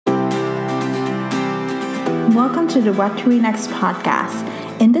Welcome to the What to Read Next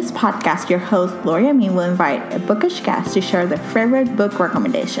podcast. In this podcast, your host, Gloria Me, will invite a bookish guest to share their favorite book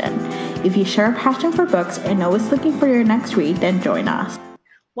recommendation. If you share a passion for books and always looking for your next read, then join us.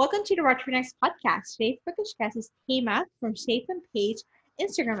 Welcome to the What to Read Next podcast. Today's bookish guest is Tama from Safe and Page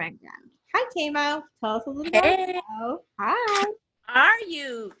Instagram account. Hi, Tama. Tell us a little about yourself. Hi. How are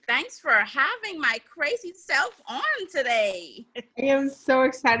you? Thanks for having my crazy self on today. I am so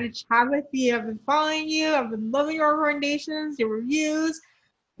excited to chat with you. I've been following you. I've been loving your recommendations, your reviews.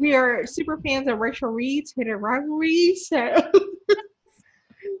 We are super fans of Rachel Reed's Hidden Rivalry. So,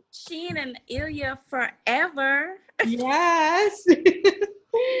 Sheen and Ilya forever. yes. So,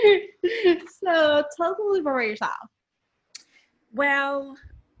 tell us a little bit about yourself. Well,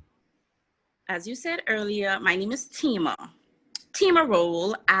 as you said earlier, my name is Tima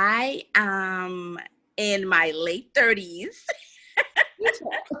Roll. I am in my late 30s.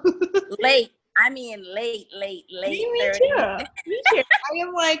 Late 30s. Me too. I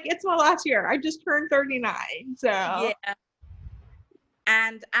am like, it's my last year. I just turned 39. So yeah.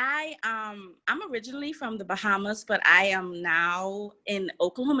 And I'm originally from the Bahamas, but I am now in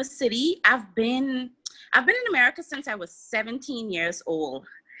Oklahoma City. I've been in America since I was 17 years old.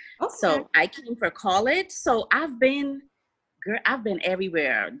 Okay. So I came for college. So I've been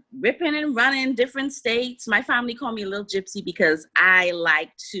everywhere, ripping and running different states. My family call me a little gypsy because I like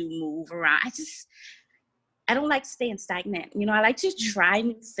to move around. I don't like staying stagnant. You know, I like to try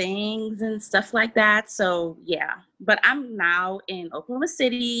new things and stuff like that. So yeah, but I'm now in Oklahoma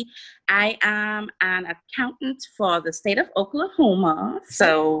City. I am an accountant for the state of Oklahoma.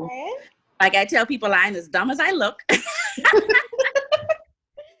 So like I tell people, I'm as dumb as I look.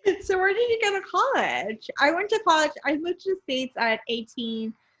 So where did you go to college? I went to college. I moved to the States at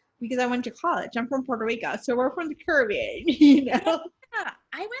 18 because I went to college. I'm from Puerto Rico, so we're from the Caribbean, you know? Yeah,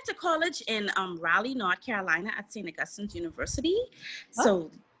 I went to college in Raleigh, North Carolina at St. Augustine's University.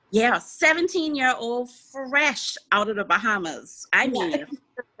 So, yeah, 17-year-old fresh out of the Bahamas. I mean,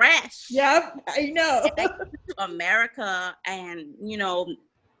 fresh. Yep, I know. And I came to America and, you know,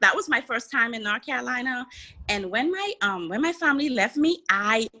 that was my first time in North Carolina. And when my family left me,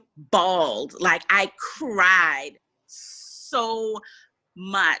 I bawled. Like I cried so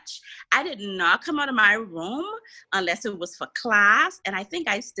much. I did not come out of my room unless it was for class. And I think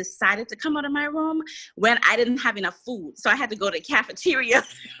I decided to come out of my room when I didn't have enough food. So I had to go to the cafeteria.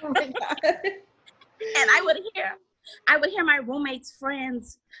 Oh my God. And I would hear my roommates'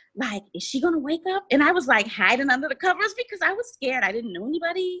 friends like, is she going to wake up? And I was like hiding under the covers because I was scared. I didn't know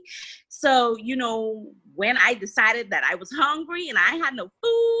anybody. So, you know, when I decided that I was hungry and I had no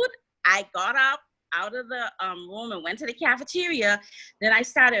food, I got up out of the room and went to the cafeteria. Then I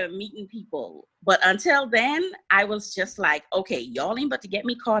started meeting people. But until then, I was just like, okay, y'all ain't but to get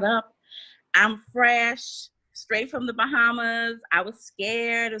me caught up. I'm fresh. Straight from the Bahamas. I was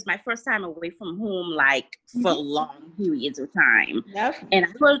scared. It was my first time away from home, like for long periods of time. Yep. And I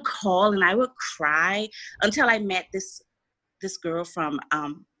would call and I would cry until I met this girl from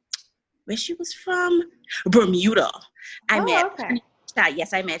where she was from? Bermuda. I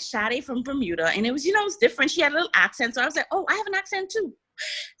met Sade from Bermuda, and it was, you know, it was different. She had a little accent, so I was like, oh, I have an accent too.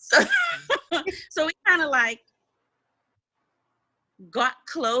 So we kind of like got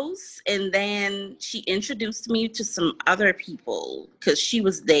close, and then she introduced me to some other people because she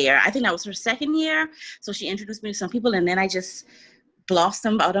was there. I think that was her second year. So she introduced me to some people, and then I just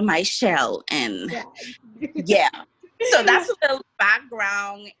blossomed out of my shell. And yeah. So that's a little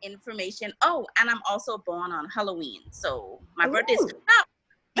background information. Oh, and I'm also born on Halloween. So my birthday's coming up.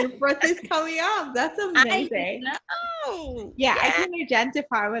 Your birthday's coming up. That's amazing. I know. Yeah, I can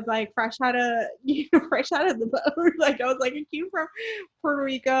identify with like fresh out of the boat. Like I was like, I came from Puerto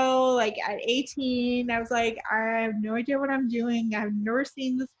Rico, like at 18. I was like, I have no idea what I'm doing. I've never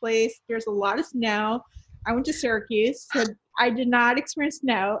seen this place. There's a lot of snow. I went to Syracuse, so I did not experience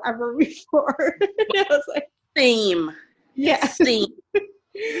snow ever before. I was like, Same. Yeah. Same.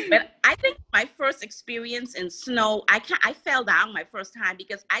 But I think my first experience in snow, I fell down my first time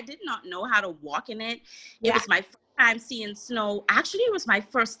because I did not know how to walk in it. It was my first time seeing snow. Actually, it was my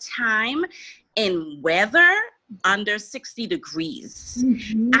first time in weather under 60 degrees.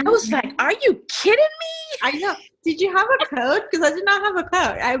 I was like, are you kidding me? I know. Did you have a coat? Because I did not have a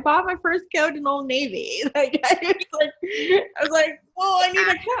coat. I bought my first coat in Old Navy. Like I was like, well, I need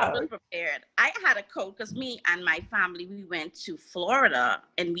a coat. I was prepared. I had a coat because me and my family, we went to Florida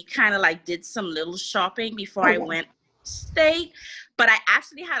and we kind of like did some little shopping before I went state. But I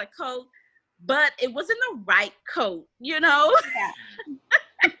actually had a coat, but it wasn't the right coat, you know?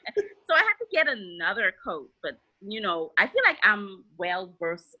 Yeah. So I had to get another coat. But, you know, I feel like I'm well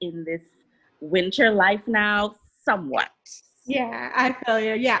versed in this winter life now, somewhat. Yeah, I feel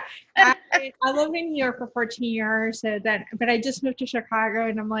you. Yeah. I lived in New York for 14 years, but I just moved to Chicago,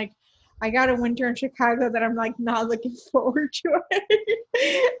 and I'm like, I got a winter in Chicago that I'm like not looking forward to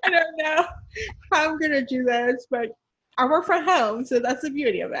it. I don't know how I'm gonna do this, but I work from home, so that's the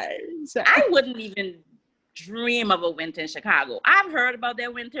beauty of it. So I wouldn't even dream of a winter in Chicago. I've heard about their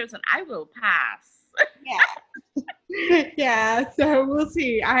winters, and I will pass. yeah. Yeah, so we'll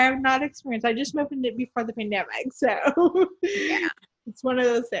see. I have not experienced. I just moved in it before the pandemic, so Yeah. it's one of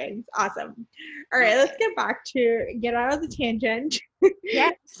those things. Awesome. All right, let's get out of the tangent.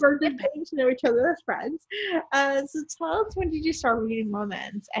 Yes. We're just getting to know each other as friends. So tell us, when did you start reading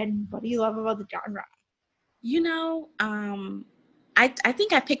romance, and what do you love about the genre? You know, I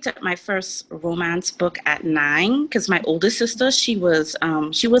think I picked up my first romance book at 9 because my older sister, she was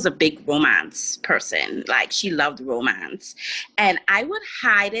a big romance person. Like, she loved romance. And I would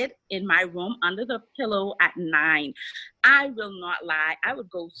hide it in my room under the pillow at 9. I will not lie. I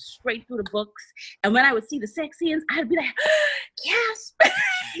would go straight through the books. And when I would see the sex scenes, I'd be like, yes.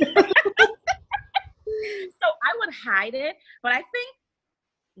 So I would hide it. But I think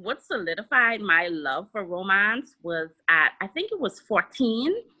what solidified my love for romance was I think it was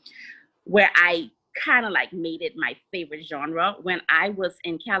 14, where I kind of like made it my favorite genre. When I was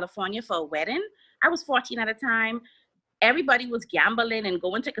in California for a wedding, I was 14 at the time. Everybody was gambling and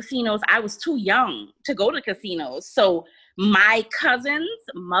going to casinos. I was too young to go to casinos. So my cousin's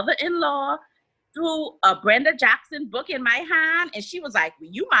mother-in-law threw a Brenda Jackson book in my hand, and she was like, well,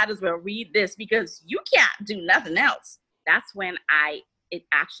 you might as well read this because you can't do nothing else. That's when it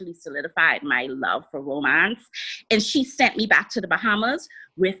actually solidified my love for romance. And she sent me back to the Bahamas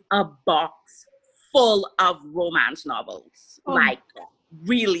with a box full of romance novels, like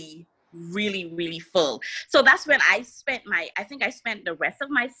really, really, really full. So that's when I spent the rest of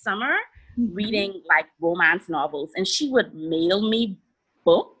my summer reading like romance novels. And she would mail me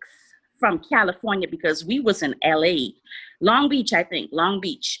books from California because we was in LA, Long Beach,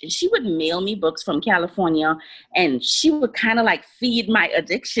 and she would mail me books from California, and she would kind of like feed my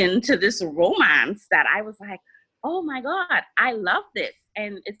addiction to this romance that I was like, oh my God, I love this.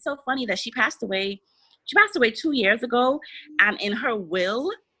 And it's so funny that she passed away 2 years ago, and in her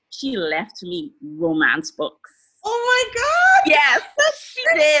will, she left me romance books. Oh my God! Yes, she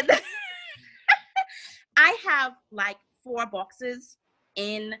did. I have like 4 boxes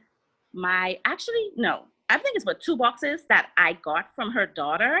in I think it's about 2 boxes that I got from her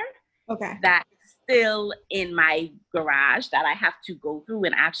daughter. Okay. That's still in my garage that I have to go through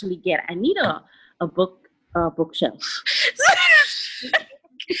and actually get. I need a bookshelf.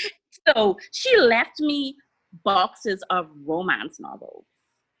 So she left me boxes of romance novels.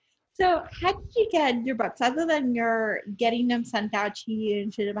 So how did you get your books? Other than you're getting them sent out to you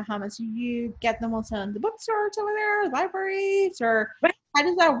into the Bahamas, do you get them also in the bookstores over there, libraries, or Right. how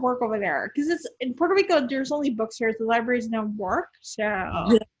does that work over there? Because it's in Puerto Rico, there's only bookstores. The libraries don't work. So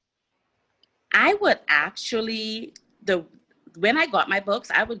I would actually when I got my books,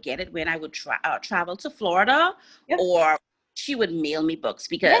 I would get it when I would travel to Florida, or she would mail me books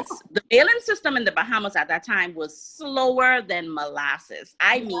because the mailing system in the Bahamas at that time was slower than molasses.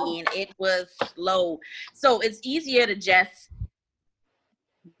 I mean, it was slow. So it's easier to just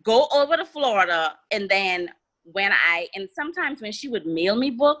go over to Florida, and then and sometimes when she would mail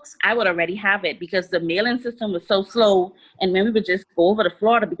me books, I would already have it because the mailing system was so slow. And when we would just go over to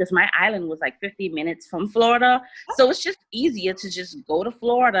Florida, because my island was like 50 minutes from Florida. So it's just easier to just go to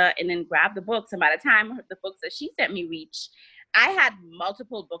Florida and then grab the books. And by the time the books that she sent me reached, I had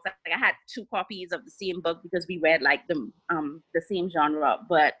multiple books. Like I had 2 copies of the same book because we read like the same genre.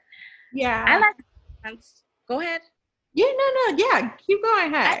 But yeah, I like, go ahead. Yeah, no, yeah, keep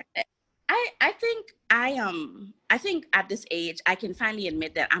going ahead. I think at this age I can finally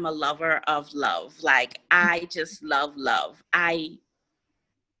admit that I'm a lover of love. Like, I just love love. I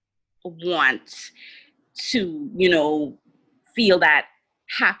want to, feel that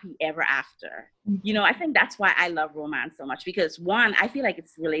happy ever after. I think that's why I love romance so much, because 1, I feel like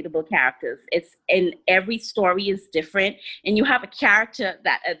it's relatable characters. And every story is different, and you have a character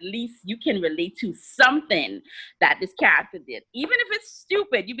that at least you can relate to something that this character did. Even if it's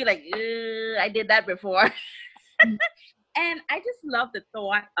stupid, you'd be like, I did that before. And I just love the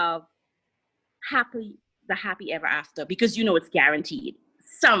thought of the happy ever after, because it's guaranteed.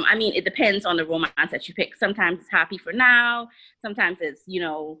 It depends on the romance that you pick. Sometimes it's happy for now. Sometimes it's,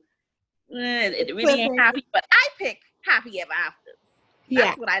 it really ain't happy, but I pick happy ever after.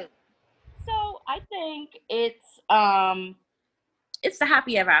 That's what I. So I think it's the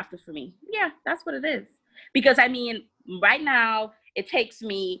happy ever after for me. Yeah, that's what it is. Because right now it takes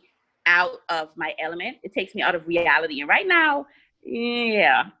me out of my element. It takes me out of reality. And right now,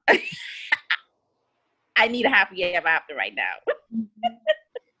 yeah, I need a happy ever after right now.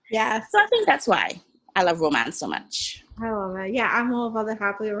 Yes. So I think that's why I love romance so much. I love it. Yeah, I'm all about the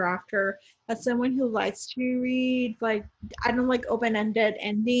happily ever after. As someone who likes to read, like, I don't like open-ended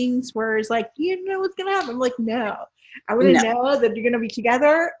endings where it's like, you know what's gonna happen. I'm like, no. I want to know that you're gonna be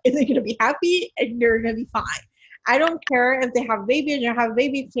together and they're gonna be happy and you're gonna be fine. I don't care if they have a baby and you have a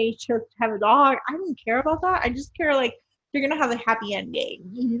baby, if they chose to have a dog. I don't care about that. I just care like they're gonna have a happy ending.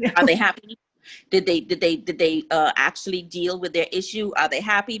 You know? Are they happy? Did they actually deal with their issue? Are they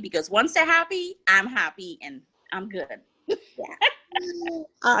happy? Because once they're happy, I'm happy and I'm good. Yeah.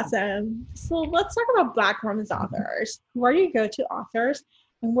 Awesome. So let's talk about Black romance authors. Who are your go-to authors,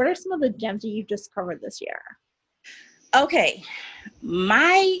 and what are some of the gems that you've discovered this year? Okay,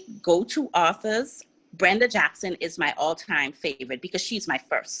 my go-to authors, Brenda Jackson is my all-time favorite because she's my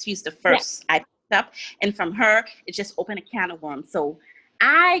first. She's the first I picked up, and from her, it just opened a can of worms. So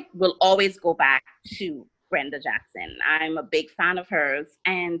I will always go back to Brenda Jackson. I'm a big fan of hers,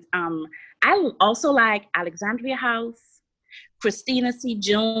 and I also like Alexandria House, Christina C.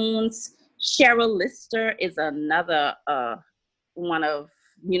 Jones, Cheryl Lister is another one of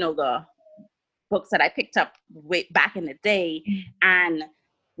the books that I picked up way back in the day, and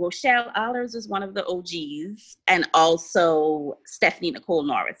Rochelle Allers is one of the OGs, and also Stephanie Nicole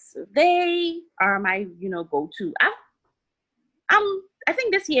Norris. They are my go-to. I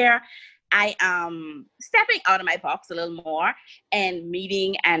think this year I am stepping out of my box a little more and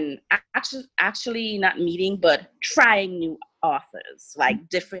meeting and actually not meeting, but trying new authors, like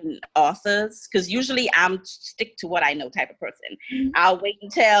different authors, because usually I'm stick to what I know type of person. I'll wait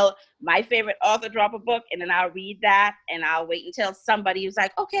until my favorite author drop a book and then I'll read that, and I'll wait until somebody is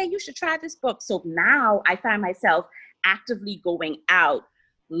like, okay, you should try this book. So now I find myself actively going out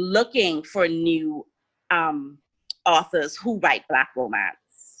looking for new authors who write Black romance.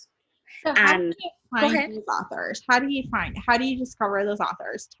 So how do you find these authors? How do you discover those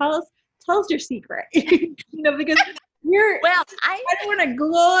authors? Tell us your secret. Because I don't want to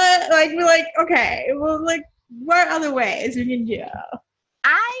Google it. Like, we're like, okay, well, like, what other ways we can do?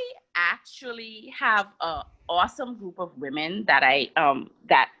 I actually have an awesome group of women that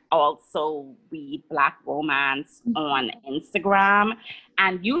that also read Black romance on Instagram,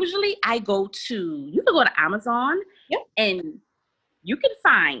 and usually you can go to Amazon, and you can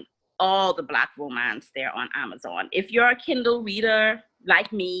find all the Black romance there on Amazon. If you're a Kindle reader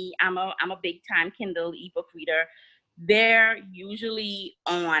like me, I'm a big time Kindle ebook reader. They're usually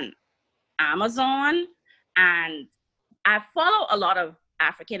on Amazon, and I follow a lot of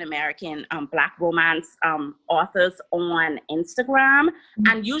African American Black romance authors on Instagram,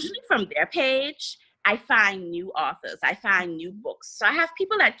 and usually from their page, I find new authors. I find new books. So I have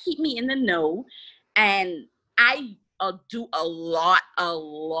people that keep me in the know, and I do a lot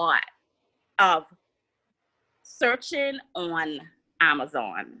of searching on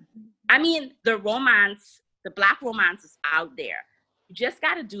Amazon. I mean, the Black romance is out there. You just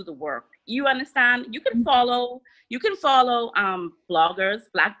got to do the work. You understand? You can follow bloggers,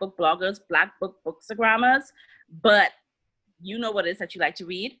 Black book bloggers, Black book bookstagrammers, but you know what it is that you like to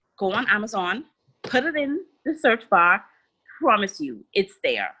read. Go on Amazon, put it in the search bar. Promise you, it's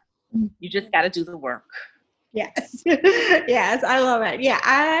there. You just got to do the work. Yes. Yes, I love it. Yeah,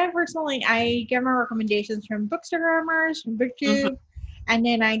 I get my recommendations from bookstagrammers, from BookTube, and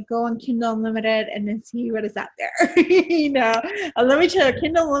then I go on Kindle Unlimited and then see what is out there. And let me tell you,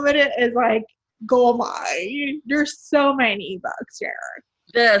 Kindle Unlimited is like gold mine. There's so many books there.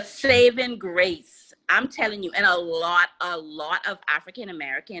 The saving grace. I'm telling you, and a lot of African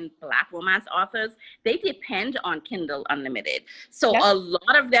American Black romance authors, they depend on Kindle Unlimited. So a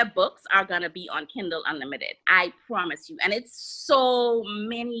lot of their books are gonna be on Kindle Unlimited. I promise you. And it's so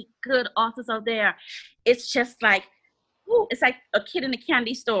many good authors out there. It's just like, it's like a kid in a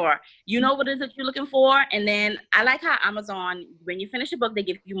candy store. You know what it is that you're looking for, and then I like how Amazon, when you finish a book, they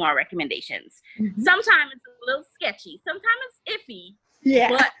give you more recommendations. Sometimes it's a little sketchy. Sometimes it's iffy. Yeah.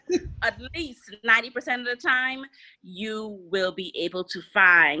 But at least 90% of the time, you will be able to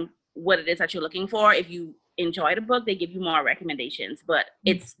find what it is that you're looking for. If you enjoy the book, they give you more recommendations, but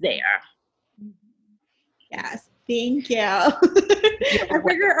it's there. Yes. Thank you. I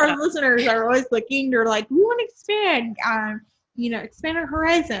figure our listeners are always looking. They're like, we want to expand, expand our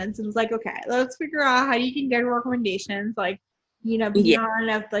horizons. And it's like, okay, let's figure out how you can get recommendations, like, beyond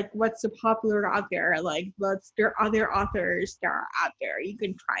of like what's so popular out there. Like, there are other authors that are out there you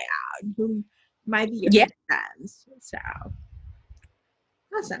can try out who might be your friends. So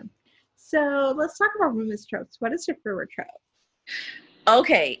awesome. So let's talk about romance tropes. What is your favorite trope?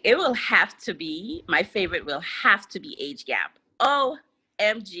 Okay, it will have to be, my favorite will have to be Age Gap.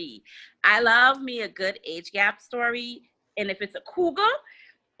 OMG. I love me a good age gap story. And if it's a cougar,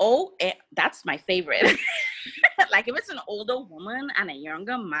 that's my favorite. Like if it's an older woman and a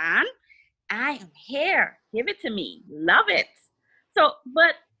younger man, I am here. Give it to me. Love it. So,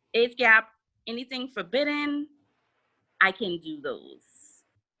 but age gap, anything forbidden, I can do those.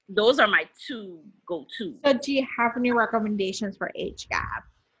 Those are my two go-to. So do you have any recommendations for age gap?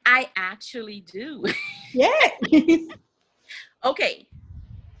 I actually do. Yeah. Okay.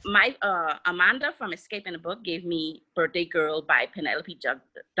 My Amanda from Escaping the Book gave me Birthday Girl by Penelope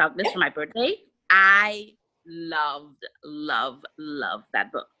Douglas for my birthday. I loved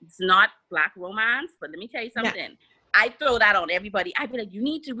that book. It's not Black romance, but let me tell you something. No. I throw that on everybody. I'd be like, you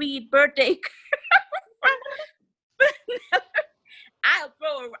need to read Birthday Girl. I'll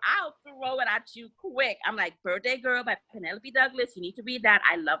throw it at you quick. I'm like, Birthday Girl by Penelope Douglas. You need to read that.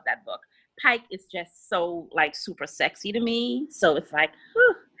 I love that book. Pike is just so like super sexy to me. So it's like,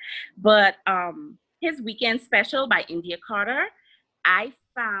 whew. But his weekend special by India Carter, I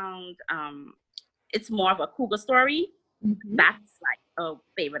found it's more of a cougar story. Mm-hmm. That's like a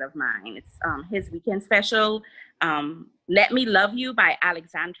favorite of mine. It's his weekend special. Let Me Love You by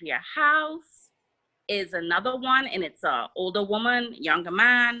Alexandria House is another one, and it's a older woman, younger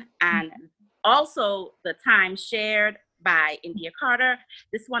man, and also The Time Shared by India Carter.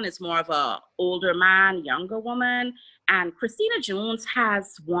 This one is more of a older man, younger woman. And Christina Jones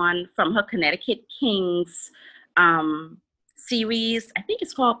has one from her Connecticut Kings series. I think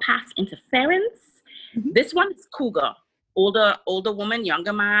it's called Past Interference. Mm-hmm. This one is cougar, older woman,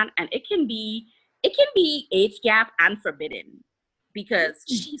 younger man, and it can be age gap and forbidden because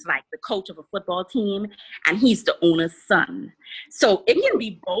she's like the coach of a football team and he's the owner's son. So it can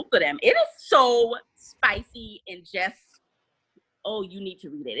be both of them. It is so spicy and just, oh, you need to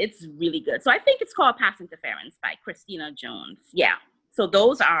read it. It's really good. So I think it's called Past Interference by Christina Jones. Yeah. So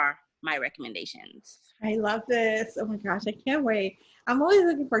those are my recommendations. I love this. Oh my gosh, I can't wait. I'm always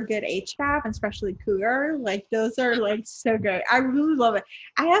looking for good age gap, especially cougar. Like those are like so good. I really love it.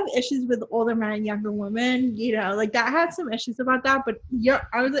 I have issues with older men, younger women, you know, like that had some issues about that, but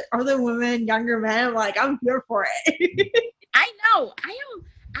other women, younger men, like I'm here for it. I know.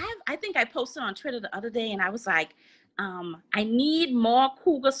 I think I posted on Twitter the other day and I was like, I need more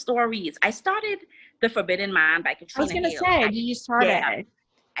cougar stories. I started The Forbidden Man by Katrina Hale. I was going to say, did you start it?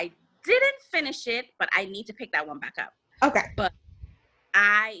 I didn't finish it, but I need to pick that one back up. Okay. But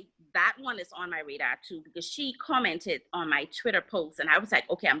that one is on my radar too, because she commented on my Twitter post and I was like,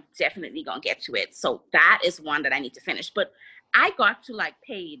 okay, I'm definitely going to get to it. So that is one that I need to finish. But I got to like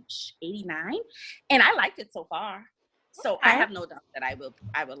page 89 and I liked it so far. So I have no doubt that I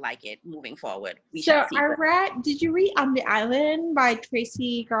will like it moving forward. Did you read On the Island by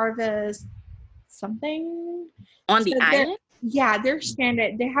Tracy Garvis something? On the Island? Yeah, they're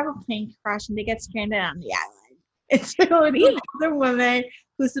stranded. They have a plane crash and they get stranded on the island. It's really another woman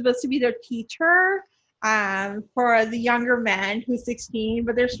who's supposed to be their teacher for the younger man who's 16,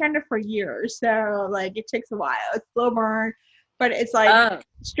 but they're stranded for years. So like it takes a while. It's slow burn, but it's like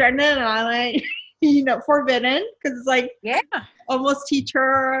stranded on an island. You know, forbidden because it's like almost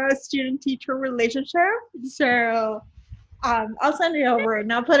student teacher relationship. So I'll send it over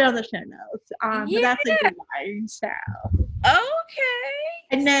and I'll put it on the show notes. But that's a good one. So okay.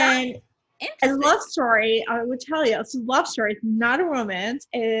 And then a love story, I would tell you, it's a love story, it's not a romance,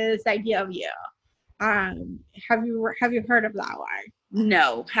 is The Idea of You. Have you heard of that one?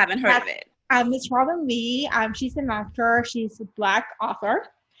 No, haven't heard of it. It's Robin Lee. She's an actor, she's a Black author.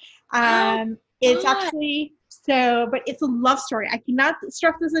 It's actually but it's a love story. I cannot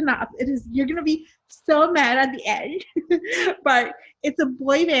stress this enough. You're gonna be so mad at the end, but it's a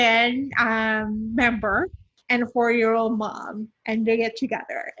boy band member and a 4-year-old mom, and they get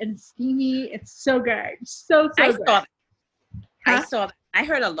together and steamy. It's so good, so good. I saw that. I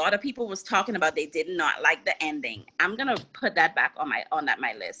heard a lot of people was talking about they did not like the ending. I'm gonna put that back on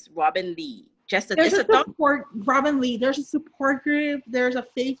my list. Robin Lee. Robin Lee. There's a support group. There's a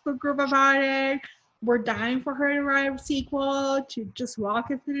Facebook group about it. We're dying for her to write a sequel to just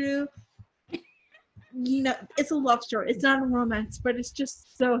walk it through. You know, it's a love story. It's not a romance, but it's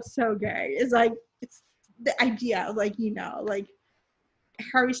just so good. It's like it's the idea of like, you know, like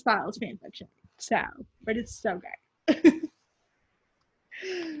Harry Styles fan fiction. So, but it's so good.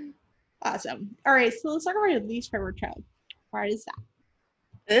 Awesome. All right, so let's talk about your least favorite trope. What is that?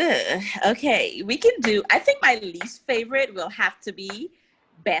 Okay, we can do, I think my least favorite will have to be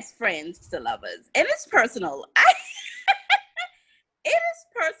best friends to lovers. And it's personal. It is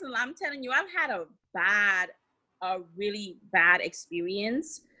personal. I'm telling you, I've had a bad a really bad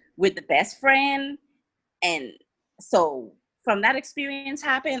experience with the best friend. And so from that experience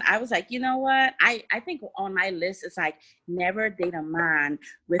happened, I was like, you know what? I think on my list it's like never date a man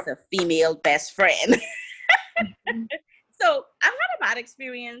with a female best friend. So I've had a bad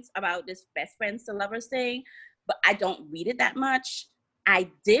experience about this best friends to lovers thing, but I don't read it that much. I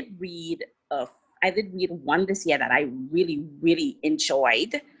did read one this year that I really, really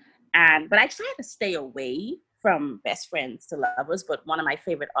enjoyed. But I try to stay away from best friends to lovers. But one of my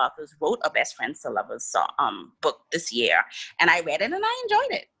favorite authors wrote a best friends to lovers book this year, and I read it and I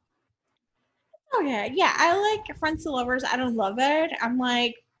enjoyed it. Okay, yeah, I like Friends to Lovers. I don't love it. I'm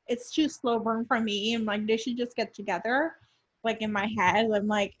like, it's too slow burn for me. I'm like, they should just get together. Like in my head, I'm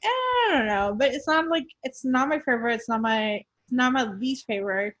like, I don't know, but it's not my favorite. It's not my least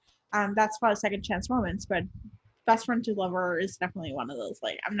favorite. That's probably Second Chance Moments, but Best Friend to Lover is definitely one of those.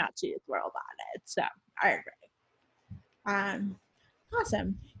 Like, I'm not too thrilled on it, so I agree. Um,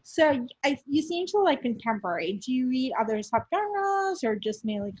 Awesome. So you seem to like contemporary. Do you read other subgenres or just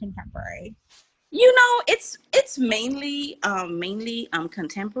mainly contemporary? You know, it's mainly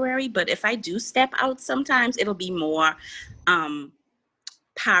contemporary, but if I do step out sometimes it'll be more um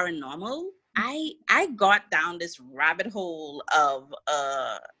paranormal. I got down this rabbit hole of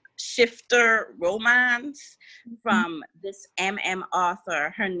shifter romance from this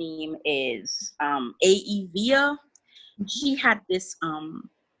author. Her name is A.E. Via. She had this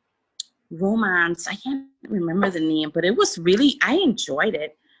romance. I can't remember the name, but it was really, I enjoyed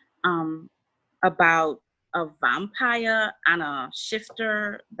it. About a vampire and a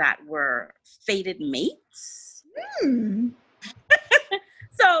shifter that were fated mates. Hmm.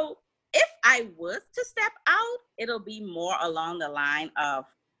 So if I was to step out, it'll be more along the line of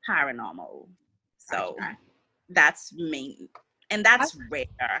paranormal. So Gotcha. that's main, and that's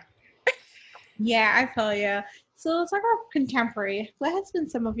rare. Yeah, I feel you. So let's talk about contemporary. What has been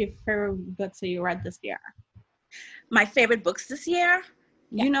some of your favorite books that you read this year? My favorite books this year,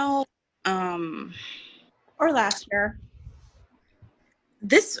 Yeah. you know, um, Or last year?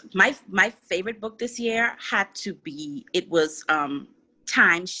 my favorite book this year had to be, it was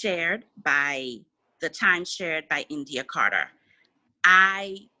Time Shared by India Carter.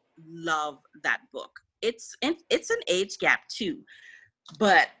 I love that book. It's an age gap too,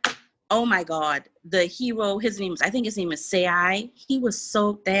 but oh my God, the hero, I think his name is Sai. He was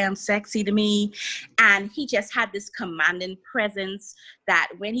so damn sexy to me. And he just had this commanding presence that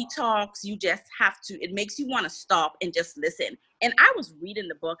when he talks, you just have to, it makes you want to stop and just listen. And I was reading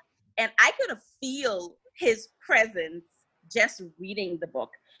the book and I could feel his presence just reading the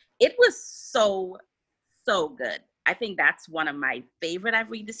book. It was so, so good. I think that's one of my favorite I've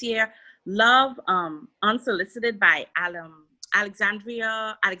read this year. Love Unsolicited by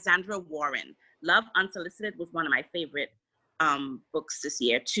Alexandra Warren. Love Unsolicited was one of my favorite books this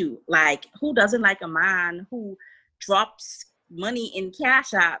year too. Like, who doesn't like a man who drops money in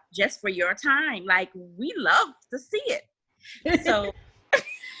Cash App just for your time? Like, we love to see it. So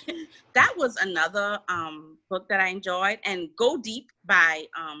that was another book that I enjoyed. And Go Deep by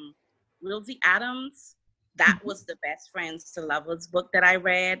Wilsey Adams. That was the Best Friends to Lovers book that I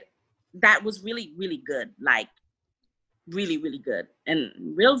read. That was really, really good. Like, really, really good. And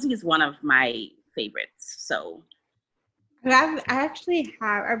Wilsey is one of my favorites. So I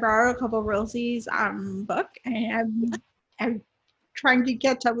borrowed a couple of Rosie's book, and I'm trying to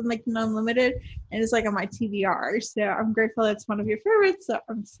catch up with like the Unlimited, and it's like on my TBR. So I'm grateful it's one of your favorites. So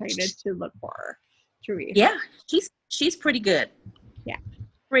I'm excited to look for to read. yeah, she's pretty good. Yeah.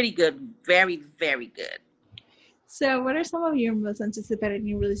 Pretty good. Very, very good. So what are some of your most anticipated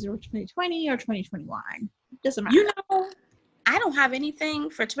new releases for 2020 or 2021? Doesn't matter. You know, I don't have anything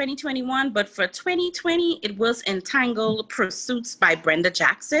for 2021, but for 2020, it was Entangled Pursuits by Brenda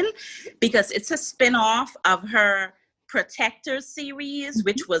Jackson, because it's a spin-off of her Protector series,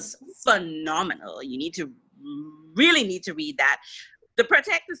 which was phenomenal. Really need to read that. The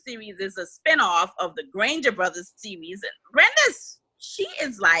Protector series is a spin-off of the Granger Brothers series. And she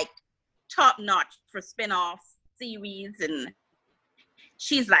is like top-notch for spin-off series, and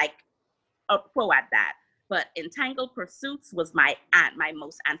she's like a pro at that. But Entangled Pursuits was my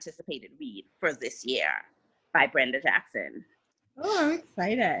most anticipated read for this year by Brenda Jackson. Oh, I'm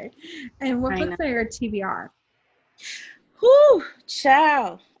excited. And what books are your TBR? Whew,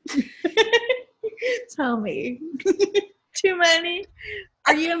 child. Tell me. Too many?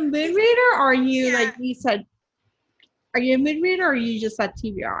 Are you a mood reader, or are you like you said? Are you a mood reader, or are you just at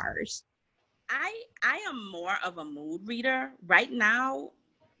TBRs? I am more of a mood reader right now.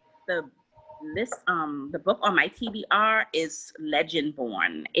 The the book on my TBR is Legend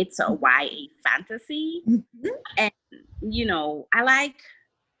Born. It's a YA fantasy. Mhm. And,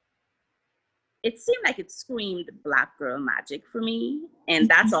 it seemed like it screamed Black girl magic for me. And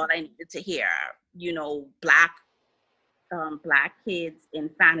that's all I needed to hear. Black kids in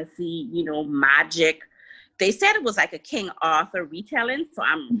fantasy, magic. They said it was like a King Arthur retelling. So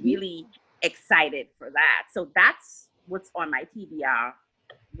I'm really excited for that. So that's what's on my TBR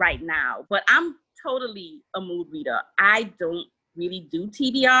right now. But I'm totally a mood reader. I don't really do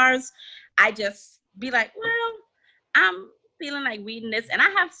TBRs. I just be like, well, I'm feeling like reading this, and I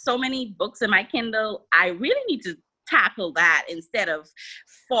have so many books in my Kindle. I really need to tackle that instead of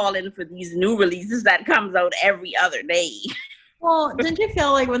falling for these new releases that comes out every other day. Well, didn't you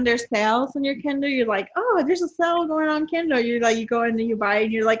feel like when there's sales on your Kindle, you're like, oh, there's a sale going on Kindle. You're like, you go in and you buy it,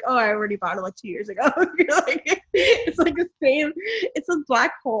 and you're like, oh, I already bought it like 2 years ago. You're like, it's like the same. It's a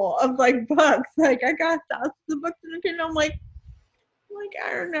black hole of like books. Like I got thousands of books in the Kindle. I'm like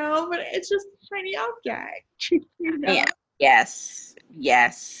I don't know, but it's just a shiny object. Yeah. Yes.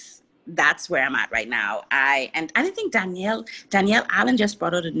 That's where I'm at right now. I think Danielle Allen just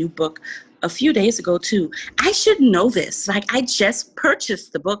brought out a new book a few days ago too. I should know this. Like I just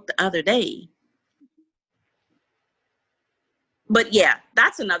purchased the book the other day. But yeah,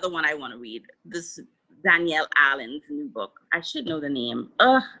 that's another one I want to read. This Danielle Allen's new book. I should know the name.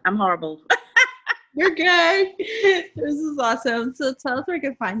 Ugh, I'm horrible. You're good. This is awesome. So tell us where we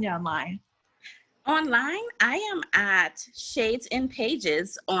can find you online. Online, I am at Shades in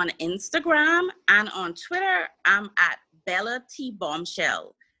Pages on Instagram, and on Twitter, I'm at Bella T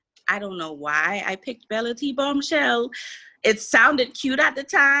Bombshell. I don't know why I picked Bella T Bombshell. It sounded cute at the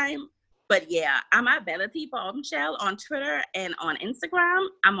time, but yeah, I'm at Bella T Bombshell on Twitter, and on Instagram,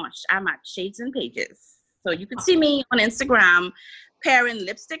 I'm at Shades in Pages. So you can see me on Instagram pairing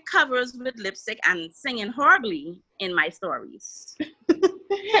lipstick covers with lipstick and singing horribly in my stories.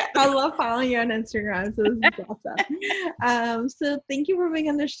 I love following you on Instagram, so this is awesome. So thank you for being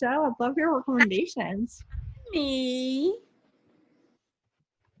on the show. I love your recommendations. Me.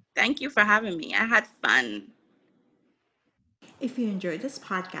 Thank you for having me. I had fun. If you enjoyed this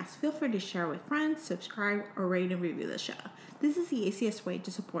podcast, feel free to share with friends, subscribe, or rate and review the show. This is the easiest way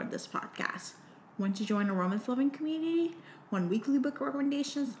to support this podcast. Want to join a romance-loving community? Want weekly book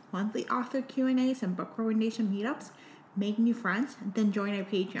recommendations, monthly author Q&As, and book recommendation meetups? Make new friends? Then join our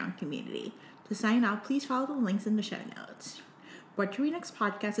Patreon community. To sign up, please follow the links in the show notes. What to Read Next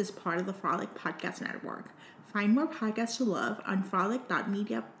podcast is part of the Frolic Podcast Network. Find more podcasts to love on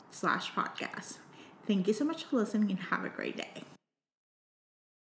frolic.media/podcast. Thank you so much for listening and have a great day.